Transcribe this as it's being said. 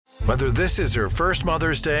Whether this is her first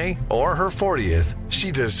Mother's Day or her 40th, she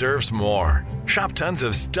deserves more. Shop tons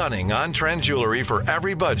of stunning on-trend jewelry for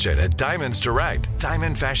every budget at Diamonds Direct.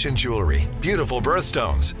 Diamond fashion jewelry, beautiful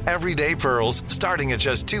birthstones, everyday pearls starting at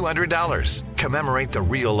just $200. Commemorate the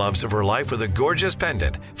real loves of her life with a gorgeous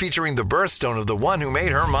pendant featuring the birthstone of the one who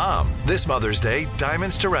made her mom. This Mother's Day,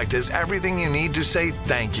 Diamonds Direct is everything you need to say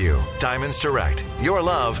thank you. Diamonds Direct. Your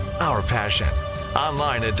love, our passion.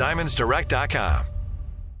 Online at diamondsdirect.com.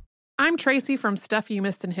 I'm Tracy from Stuff You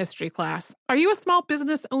Missed in History class. Are you a small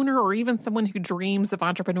business owner or even someone who dreams of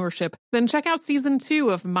entrepreneurship? Then check out Season 2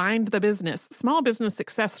 of Mind the Business, Small Business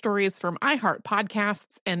Success Stories from iHeart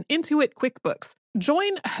Podcasts and Intuit QuickBooks.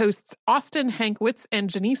 Join hosts Austin Hankwitz and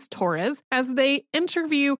Janice Torres as they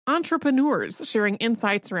interview entrepreneurs sharing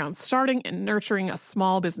insights around starting and nurturing a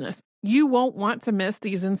small business. You won't want to miss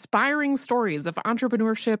these inspiring stories of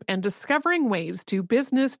entrepreneurship and discovering ways to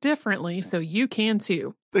business differently so you can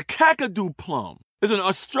too. The Kakadu plum is an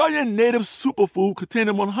Australian native superfood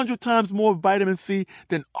containing 100 times more vitamin C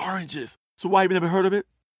than oranges. So why have you never heard of it?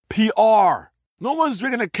 PR. No one's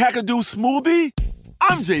drinking a Kakadu smoothie?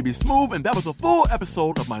 I'm JB Smoove, and that was a full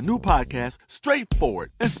episode of my new podcast, Straightforward,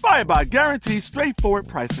 inspired by guaranteed straightforward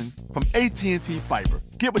pricing from AT&T Fiber.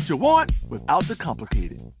 Get what you want without the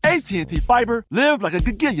complicated. AT&T Fiber, live like a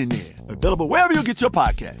gigillionaire. Available wherever you get your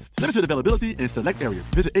podcasts. Limited availability in select areas.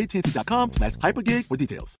 Visit AT&T.com/hypergig for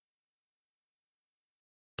details.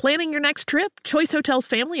 Planning your next trip? Choice Hotels'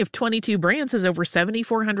 family of 22 brands has over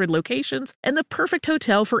 7,400 locations and the perfect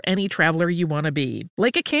hotel for any traveler you want to be.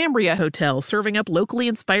 Like a Cambria Hotel, serving up locally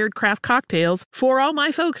inspired craft cocktails for all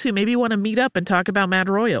my folks who maybe want to meet up and talk about Mad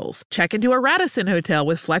Royals. Check into a Radisson Hotel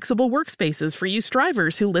with flexible workspaces for you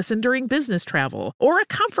strivers who listen during business travel. Or a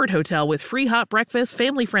Comfort Hotel with free hot breakfast,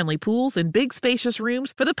 family-friendly pools, and big spacious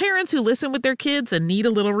rooms for the parents who listen with their kids and need a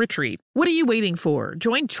little retreat. What are you waiting for?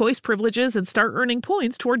 Join Choice Privileges and start earning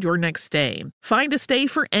points toward your next stay. Find a stay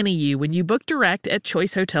for any you when you book direct at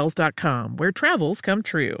choicehotels.com, where travels come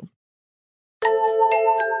true.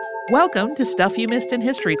 Welcome to Stuff You Missed in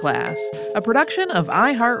History class, a production of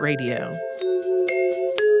iHeartRadio.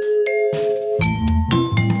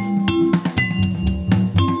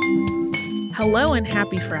 Hello and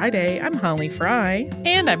happy Friday. I'm Holly Fry.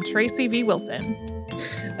 And I'm Tracy V. Wilson.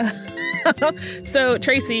 So,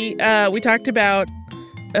 Tracy, we talked about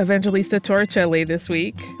Evangelista Torricelli this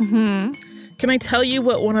week. Mm-hmm. Can I tell you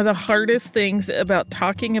what one of the hardest things about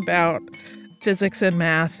talking about physics and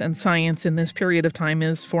math and science in this period of time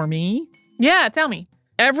is for me? Yeah, tell me.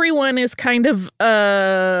 Everyone is kind of,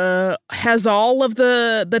 has all of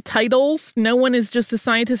the titles. No one is just a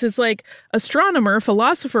scientist. It's like astronomer,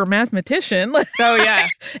 philosopher, mathematician. Oh, yeah.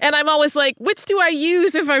 And I'm always like, which do I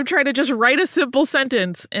use if I'm trying to just write a simple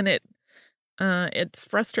sentence? And it's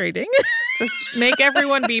frustrating. Just make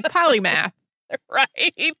everyone be polymath.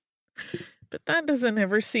 Right. But that doesn't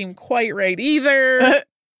ever seem quite right either.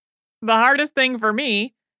 The hardest thing for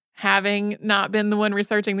me, having not been the one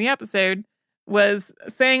researching the episode, was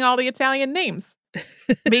saying all the Italian names.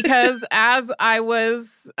 Because as I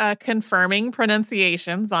was confirming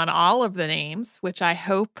pronunciations on all of the names, which I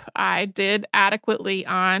hope I did adequately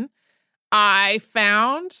on, I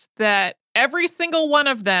found that every single one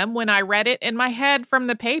of them, when I read it in my head from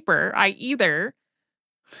the paper, I either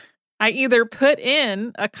put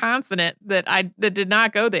in a consonant that did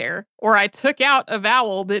not go there, or I took out a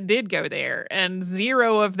vowel that did go there, and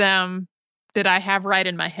zero of them did I have right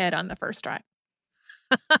in my head on the first try.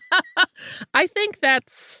 I think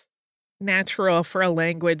that's natural for a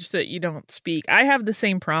language that you don't speak. I have the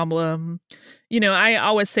same problem. You know, I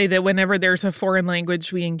always say that whenever there's a foreign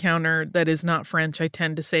language we encounter that is not French, I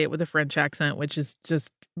tend to say it with a French accent, which is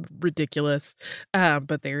just ridiculous.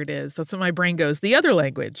 But there it is. That's what my brain goes. The other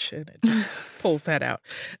language, and it just pulls that out.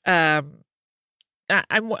 I'm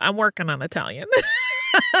working on Italian.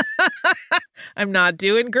 I'm not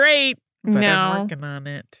doing great, but I'm working on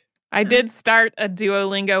it. I did start a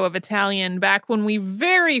Duolingo of Italian back when we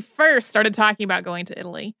very first started talking about going to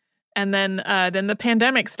Italy. And then the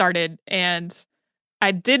pandemic started, and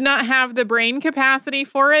I did not have the brain capacity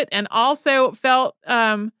for it, and also felt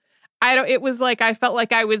it was like I felt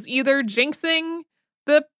like I was either jinxing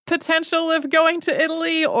the potential of going to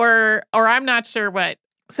Italy or I'm not sure what.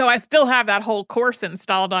 So I still have that whole course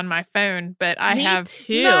installed on my phone, but I have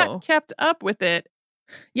not kept up with it.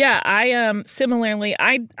 Yeah, I similarly,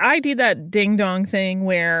 I do that ding dong thing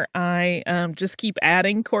where I just keep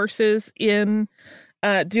adding courses in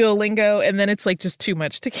Duolingo, and then it's like just too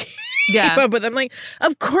much to keep up with. I'm like,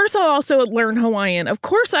 of course I'll also learn Hawaiian. Of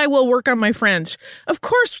course I will work on my French. Of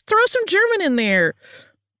course, throw some German in there.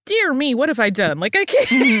 Dear me, what have I done? Like I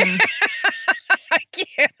can't. I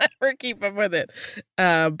can't keep up with it.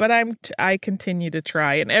 But I continue to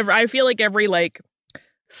try. And I feel like every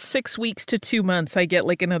 6 weeks to 2 months, I get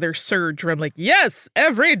another surge where I'm like, yes,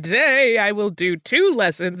 every day I will do 2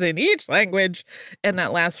 lessons in each language. And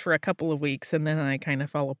that lasts for a couple of weeks. And then I kind of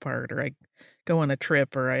fall apart, or I go on a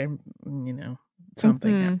trip, or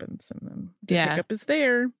something happens. And then the pickup is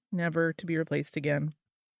there, never to be replaced again.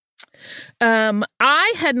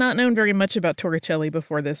 I had not known very much about Torricelli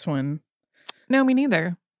before this one. No, me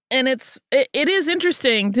neither. And it is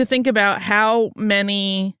interesting to think about how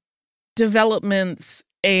many developments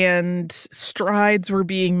and strides were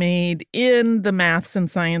being made in the maths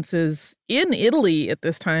and sciences in Italy at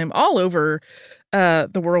this time, all over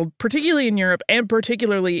the world, particularly in Europe and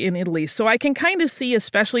particularly in Italy. So I can kind of see,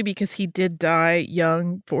 especially because he did die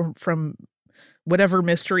young from whatever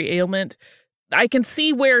mystery ailment, I can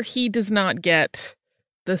see where he does not get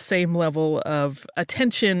the same level of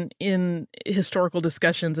attention in historical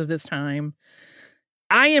discussions of this time.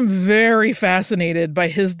 I am very fascinated by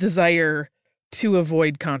his desire to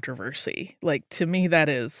avoid controversy. To me, that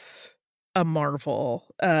is a marvel.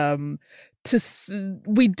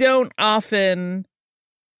 We don't often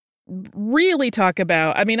really talk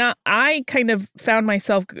about. I mean, I kind of found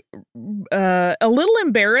myself a little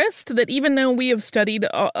embarrassed that even though we have studied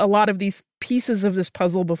a lot of these pieces of this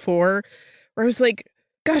puzzle before, where I was like,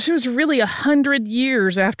 gosh, it was really 100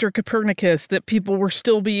 years after Copernicus that people were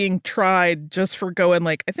still being tried just for going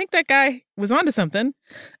I think that guy was onto something.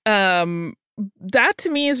 That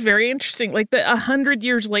to me is very interesting. 100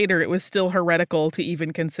 years later, it was still heretical to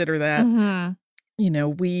even consider that. Mm-hmm.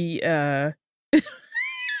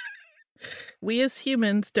 We as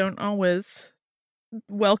humans don't always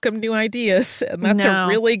welcome new ideas, and that's a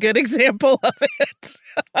really good example of it.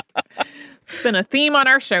 It's been a theme on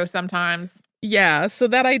our show sometimes. Yeah, so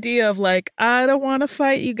that idea of I don't want to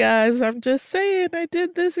fight you guys. I'm just saying I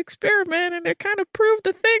did this experiment and it kind of proved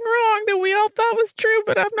the thing wrong that we all thought was true,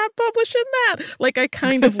 but I'm not publishing that. I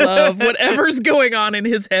kind of love whatever's going on in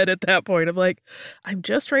his head at that point of I'm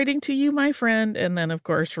just writing to you, my friend. And then, of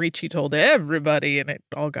course, Ricci told everybody and it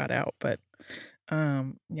all got out. But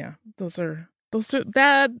those are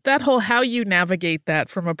that whole how you navigate that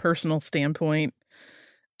from a personal standpoint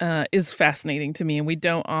is fascinating to me. And we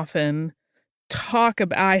don't often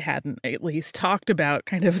I hadn't at least talked about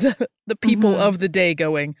kind of the people of the day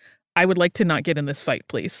going, I would like to not get in this fight,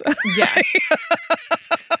 please. Yeah.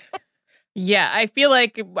 Yeah, I feel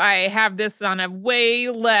like I have this on a way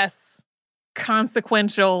less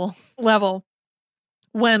consequential level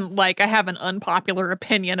when I have an unpopular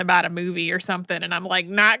opinion about a movie or something and I'm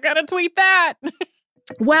not gonna tweet that.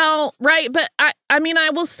 Well, right. But I mean, I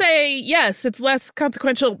will say, yes, it's less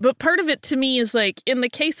consequential. But part of it to me is in the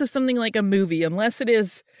case of something like a movie, unless it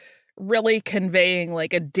is really conveying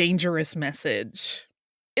a dangerous message,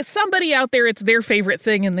 is somebody out there, it's their favorite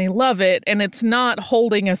thing and they love it. And it's not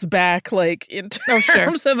holding us back in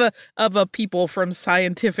terms of a people from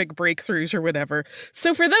scientific breakthroughs or whatever.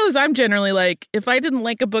 So for those, I'm generally if I didn't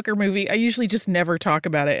like a book or movie, I usually just never talk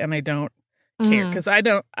about it and I don't care because I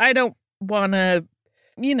don't want to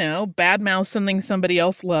badmouth something somebody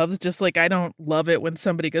else loves, just I don't love it when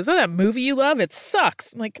somebody goes, oh, that movie you love, it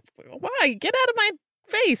sucks. I'm why? Get out of my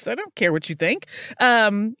face. I don't care what you think. I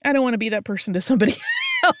don't want to be that person to somebody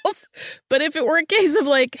else. But if it were a case of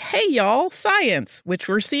hey, y'all, science, which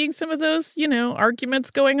we're seeing some of those,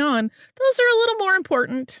 arguments going on, those are a little more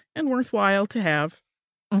important and worthwhile to have.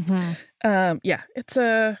 Mm-hmm. It's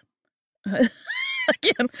again,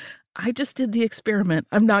 I just did the experiment.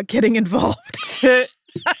 I'm not getting involved. The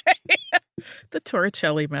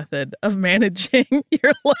Torricelli method of managing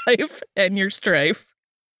your life and your strife.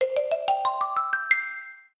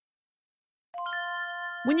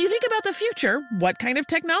 When you think about the future, what kind of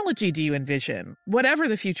technology do you envision? Whatever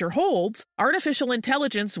the future holds, artificial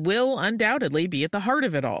intelligence will undoubtedly be at the heart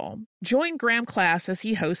of it all. Join Graham Class as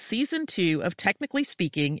he hosts Season 2 of Technically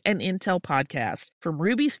Speaking, an Intel podcast from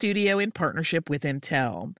Ruby Studio in partnership with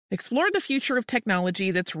Intel. Explore the future of technology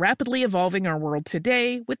that's rapidly evolving our world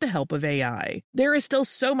today with the help of AI. There is still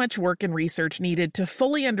so much work and research needed to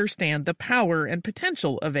fully understand the power and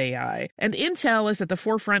potential of AI, and Intel is at the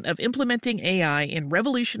forefront of implementing AI in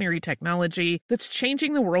revolutionary technology that's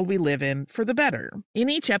changing the world we live in for the better. In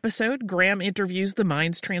each episode, Graham interviews the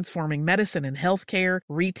minds transforming medicine and healthcare,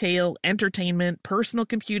 retail, entertainment, personal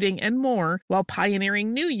computing, and more, while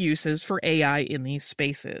pioneering new uses for AI in these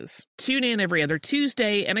spaces. Tune in every other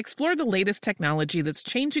Tuesday and explore the latest technology that's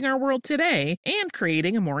changing our world today and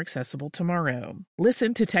creating a more accessible tomorrow.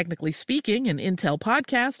 Listen to Technically Speaking, an Intel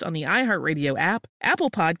podcast on the iHeartRadio app, Apple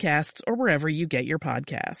Podcasts, or wherever you get your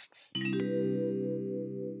podcasts.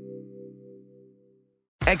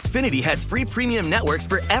 Xfinity has free premium networks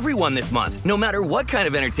for everyone this month, no matter what kind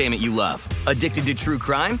of entertainment you love. Addicted to true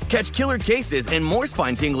crime? Catch killer cases and more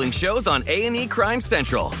spine-tingling shows on A&E Crime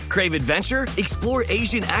Central. Crave adventure? Explore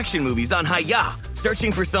Asian action movies on Hi-Ya.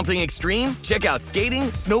 Searching for something extreme? Check out skating,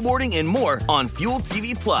 snowboarding, and more on Fuel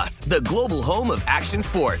TV Plus, the global home of action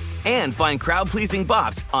sports. And find crowd-pleasing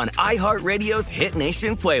bops on iHeartRadio's Hit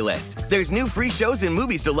Nation playlist. There's new free shows and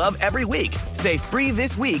movies to love every week. Say free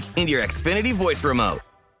this week in your Xfinity voice remote.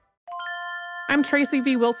 I'm Tracy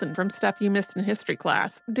V. Wilson from Stuff You Missed in History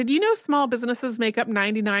class. Did you know small businesses make up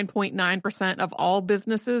 99.9% of all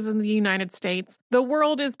businesses in the United States? The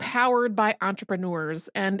world is powered by entrepreneurs,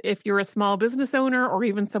 and if you're a small business owner or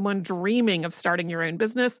even someone dreaming of starting your own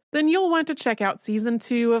business, then you'll want to check out Season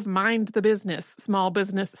 2 of Mind the Business, small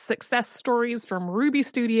business success stories from Ruby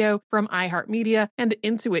Studio, from iHeartMedia, and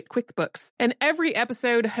Intuit QuickBooks. And every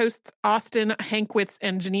episode, hosts Austin Hankwitz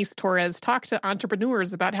and Janice Torres talk to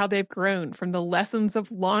entrepreneurs about how they've grown from the lessons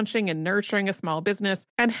of launching and nurturing a small business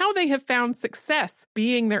and how they have found success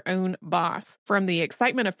being their own boss. From the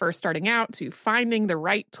excitement of first starting out to finding the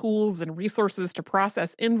right tools and resources to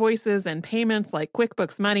process invoices and payments like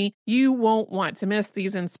QuickBooks Money, you won't want to miss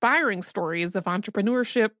these inspiring stories of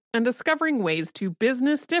entrepreneurship and discovering ways to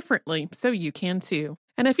business differently so you can too.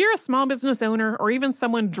 And if you're a small business owner or even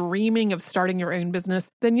someone dreaming of starting your own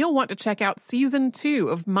business, then you'll want to check out Season 2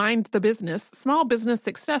 of Mind the Business, small business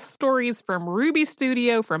success stories from Ruby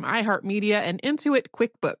Studio, from iHeartMedia, and Intuit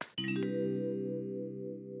QuickBooks.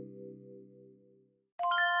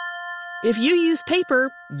 If you use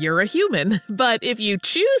paper, you're a human. But if you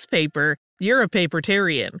choose paper, you're a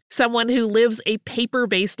papertarian, someone who lives a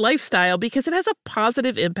paper-based lifestyle because it has a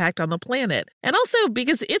positive impact on the planet. And also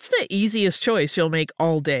because it's the easiest choice you'll make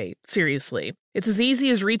all day, seriously. It's as easy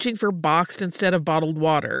as reaching for boxed instead of bottled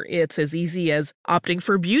water. It's as easy as opting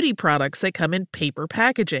for beauty products that come in paper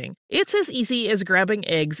packaging. It's as easy as grabbing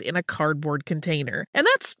eggs in a cardboard container. And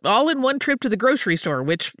that's all in one trip to the grocery store,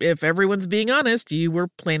 which, if everyone's being honest, you were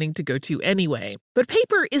planning to go to anyway. But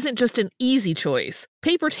paper isn't just an easy choice.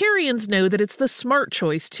 Papertarians know that it's the smart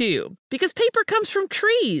choice, too. Because paper comes from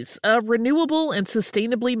trees, a renewable and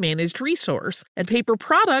sustainably managed resource. And paper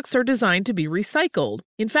products are designed to be recycled.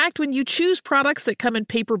 In fact, when you choose products that come in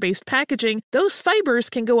paper-based packaging, those fibers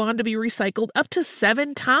can go on to be recycled up to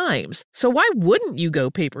 7 times. So why wouldn't you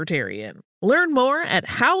go papertarian? Learn more at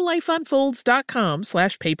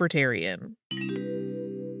howlifeunfolds.com/papertarian.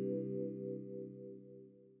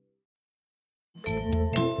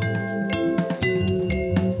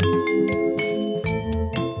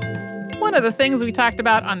 One of the things we talked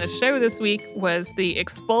about on the show this week was the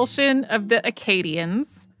expulsion of the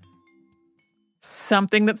Acadians,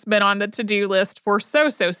 something that's been on the to-do list for so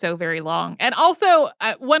very long. And also,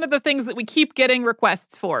 one of the things that we keep getting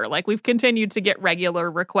requests for, like we've continued to get regular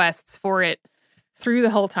requests for it through the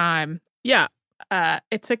whole time. Yeah.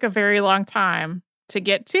 It took a very long time to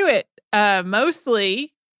get to it,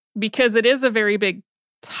 mostly because it is a very big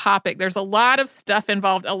topic. There's a lot of stuff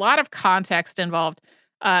involved, a lot of context involved.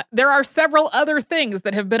 There are several other things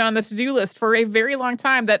that have been on the to-do list for a very long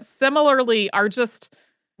time that similarly are just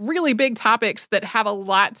really big topics that have a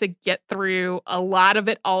lot to get through. A lot of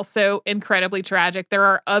it also incredibly tragic. There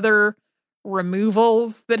are other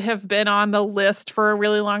removals that have been on the list for a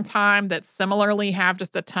really long time that similarly have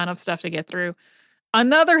just a ton of stuff to get through.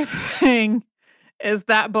 Another thing is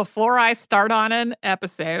that before I start on an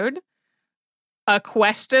episode, a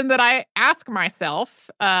question that I ask myself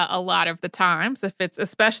a lot of the times,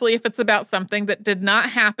 especially if it's about something that did not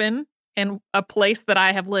happen in a place that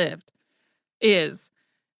I have lived, is,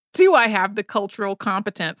 do I have the cultural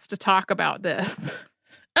competence to talk about this?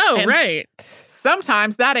 Oh, And right.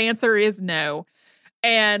 Sometimes that answer is no.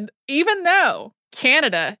 And even though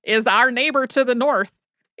Canada is our neighbor to the north,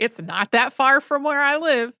 it's not that far from where I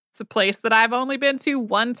live. It's a place that I've only been to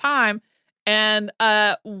one time. And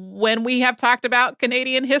when we have talked about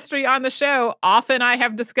Canadian history on the show, often I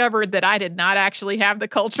have discovered that I did not actually have the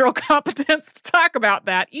cultural competence to talk about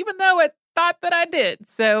that, even though it thought that I did.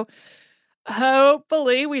 So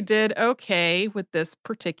hopefully we did okay with this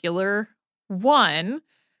particular one,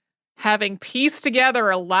 having pieced together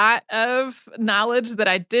a lot of knowledge that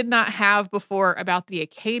I did not have before about the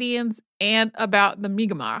Acadians and about the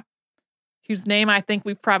Mi'kmaq, whose name I think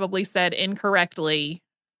we've probably said incorrectly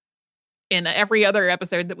in every other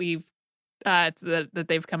episode that we've that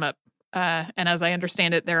they've come up. And as I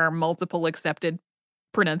understand it, there are multiple accepted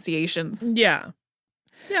pronunciations. Yeah.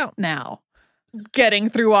 Now, getting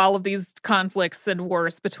through all of these conflicts and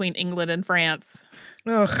wars between England and France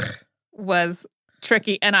Ugh. was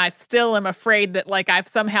tricky, and I still am afraid that like I've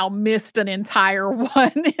somehow missed an entire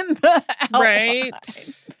one in the outline.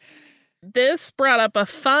 Right. This brought up a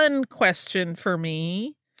fun question for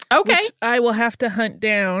me. Okay. Which I will have to hunt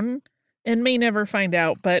down and may never find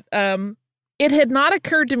out. But it had not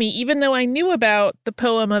occurred to me, even though I knew about the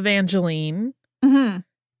poem Evangeline,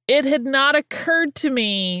 it had not occurred to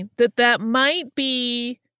me that that might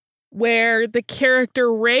be where the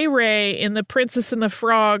character Ray Ray in The Princess and the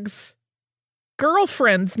Frog's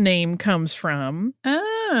girlfriend's name comes from.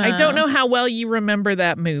 I don't know how well you remember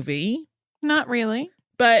that movie. Not really.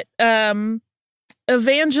 But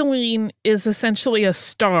Evangeline is essentially a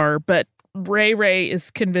star, but Ray Ray is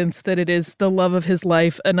convinced that it is the love of his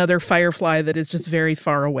life, another firefly that is just very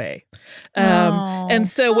far away. And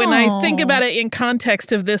so when I think about it in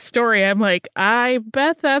context of this story, I'm like, I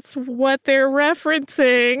bet that's what they're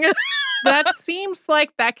referencing. That seems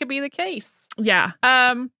like that could be the case. Yeah.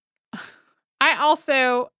 I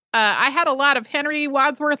also, I had a lot of Henry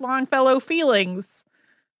Wadsworth Longfellow feelings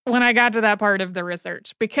when I got to that part of the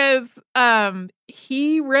research, because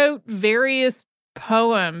he wrote various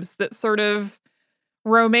poems that sort of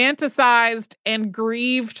romanticized and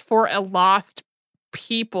grieved for a lost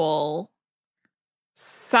people,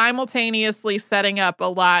 simultaneously setting up a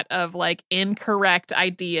lot of like incorrect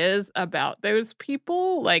ideas about those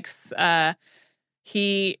people. Like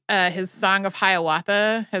his Song of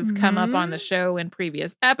Hiawatha has come up on the show in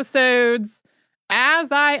previous episodes.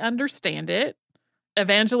 As I understand it,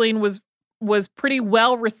 Evangeline was pretty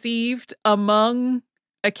well received among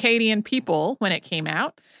Acadian people when it came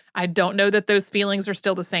out. I don't know that those feelings are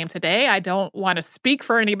still the same today. I don't want to speak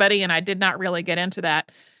for anybody, and I did not really get into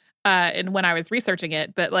that and when I was researching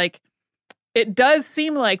it. But like, it does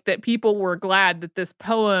seem like that people were glad that this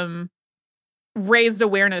poem raised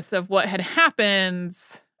awareness of what had happened,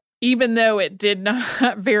 even though it did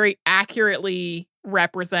not very accurately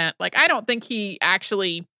represent. Like, I don't think he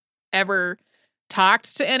actually ever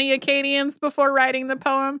talked to any Acadians before writing the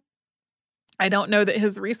poem. I don't know that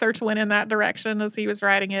his research went in that direction as he was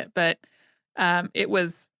writing it, but it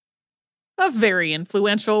was a very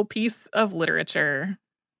influential piece of literature.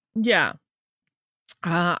 Yeah.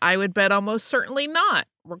 I would bet almost certainly not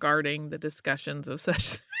regarding the discussions of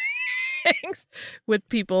such things with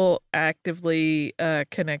people actively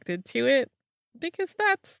connected to it, because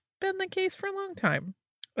that's been the case for a long time.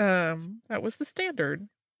 That was the standard.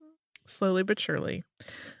 Slowly but surely,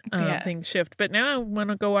 things shift. But now I want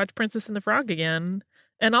to go watch Princess and the Frog again.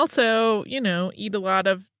 And also, eat a lot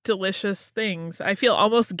of delicious things. I feel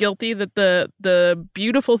almost guilty that the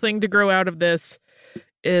beautiful thing to grow out of this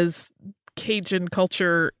is Cajun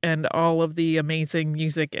culture and all of the amazing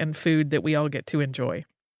music and food that we all get to enjoy.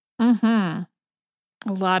 A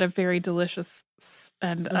lot of very delicious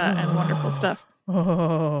and wonderful stuff.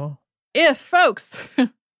 If folks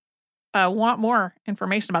want more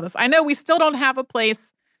information about this, I know we still don't have a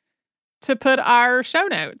place to put our show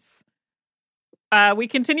notes. We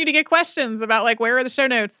continue to get questions about like, where are the show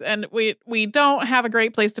notes? And we don't have a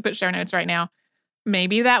great place to put show notes right now.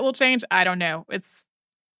 Maybe that will change. I don't know. It's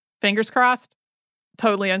fingers crossed.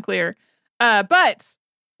 Totally unclear. But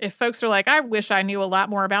if folks are like, I wish I knew a lot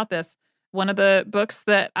more about this. One of the books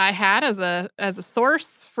that I had as a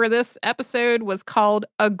source for this episode was called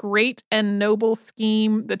A Great and Noble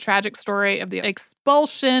Scheme, the tragic story of the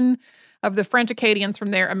expulsion of the French Acadians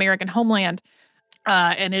from their American homeland.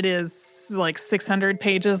 And it is like 600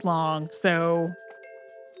 pages long. So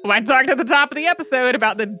I talked at the top of the episode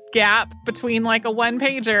about the gap between like a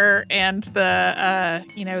one-pager and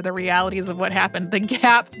the, the realities of what happened. The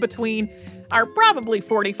gap between our probably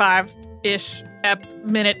 45-ish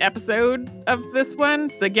minute episode of this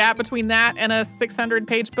one, the gap between that and a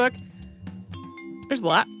 600-page book, there's a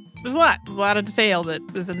lot. There's a lot of detail that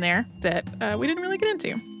is in there that we didn't really get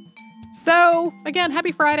into. So, again,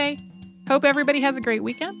 happy Friday. Hope everybody has a great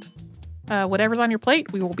weekend. Whatever's on your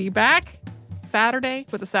plate, we will be back Saturday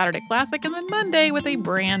with a Saturday Classic, and then Monday with a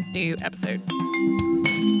brand new episode.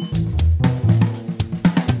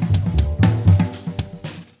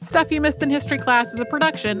 Stuff You Missed in History Class is a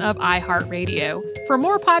production of iHeartRadio. For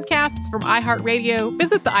more podcasts from iHeartRadio,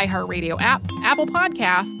 visit the iHeartRadio app, Apple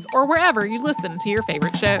Podcasts, or wherever you listen to your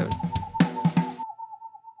favorite shows.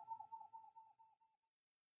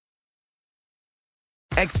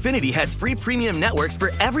 Xfinity has free premium networks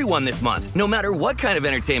for everyone this month, no matter what kind of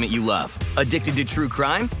entertainment you love. Addicted to true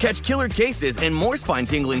crime? Catch killer cases and more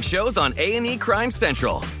spine-tingling shows on A&E Crime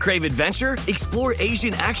Central. Crave adventure? Explore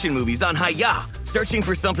Asian action movies on Hi-YAH. Searching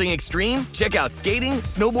for something extreme? Check out skating,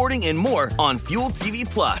 snowboarding, and more on Fuel TV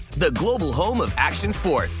Plus, the global home of action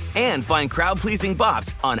sports. And find crowd-pleasing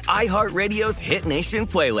bops on iHeartRadio's Hit Nation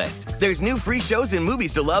playlist. There's new free shows and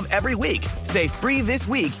movies to love every week. Say free this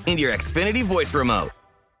week in your Xfinity voice remote.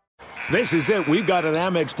 This is it. We've got an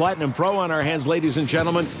Amex Platinum Pro on our hands, ladies and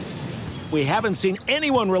gentlemen. We haven't seen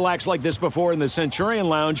anyone relax like this before in the Centurion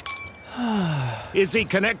Lounge. Is he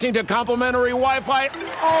connecting to complimentary Wi-Fi?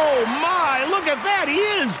 Oh, my! Look at that! He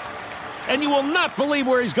is! And you will not believe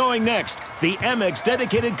where he's going next. The Amex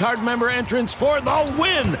dedicated card member entrance for the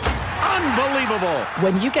win! Unbelievable!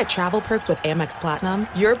 When you get travel perks with Amex Platinum,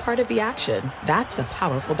 you're part of the action. That's the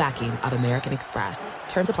powerful backing of American Express.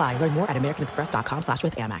 Terms apply. Learn more at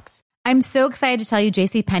americanexpress.com/withAmex. I'm so excited to tell you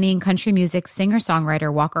JCPenney and country music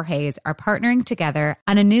singer-songwriter Walker Hayes are partnering together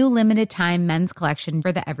on a new limited-time men's collection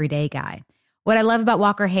for the everyday guy. What I love about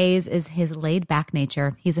Walker Hayes is his laid-back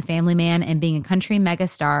nature. He's a family man, and being a country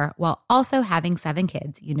megastar while also having 7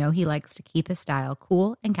 kids, you know he likes to keep his style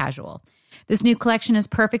cool and casual. This new collection is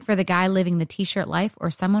perfect for the guy living the t-shirt life or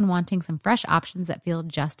someone wanting some fresh options that feel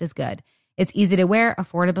just as good. It's easy to wear,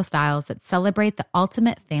 affordable styles that celebrate the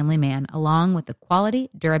ultimate family man, along with the quality,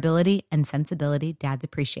 durability, and sensibility dads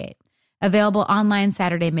appreciate. Available online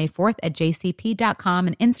Saturday, May 4th at jcp.com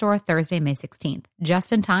and in-store Thursday, May 16th.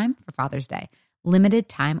 Just in time for Father's Day. Limited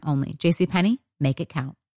time only. JCPenney, make it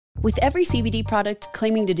count. With every CBD product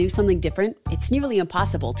claiming to do something different, it's nearly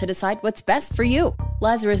impossible to decide what's best for you.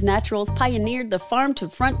 Lazarus Naturals pioneered the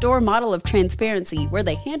farm-to-front-door model of transparency, where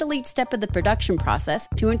they handle each step of the production process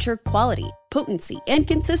to ensure quality, potency, and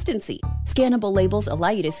consistency. Scannable labels allow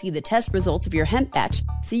you to see the test results of your hemp batch,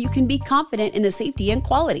 so you can be confident in the safety and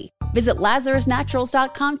quality. Visit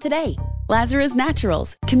LazarusNaturals.com today. Lazarus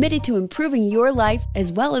Naturals, committed to improving your life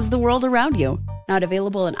as well as the world around you. Not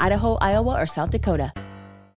available in Idaho, Iowa, or South Dakota.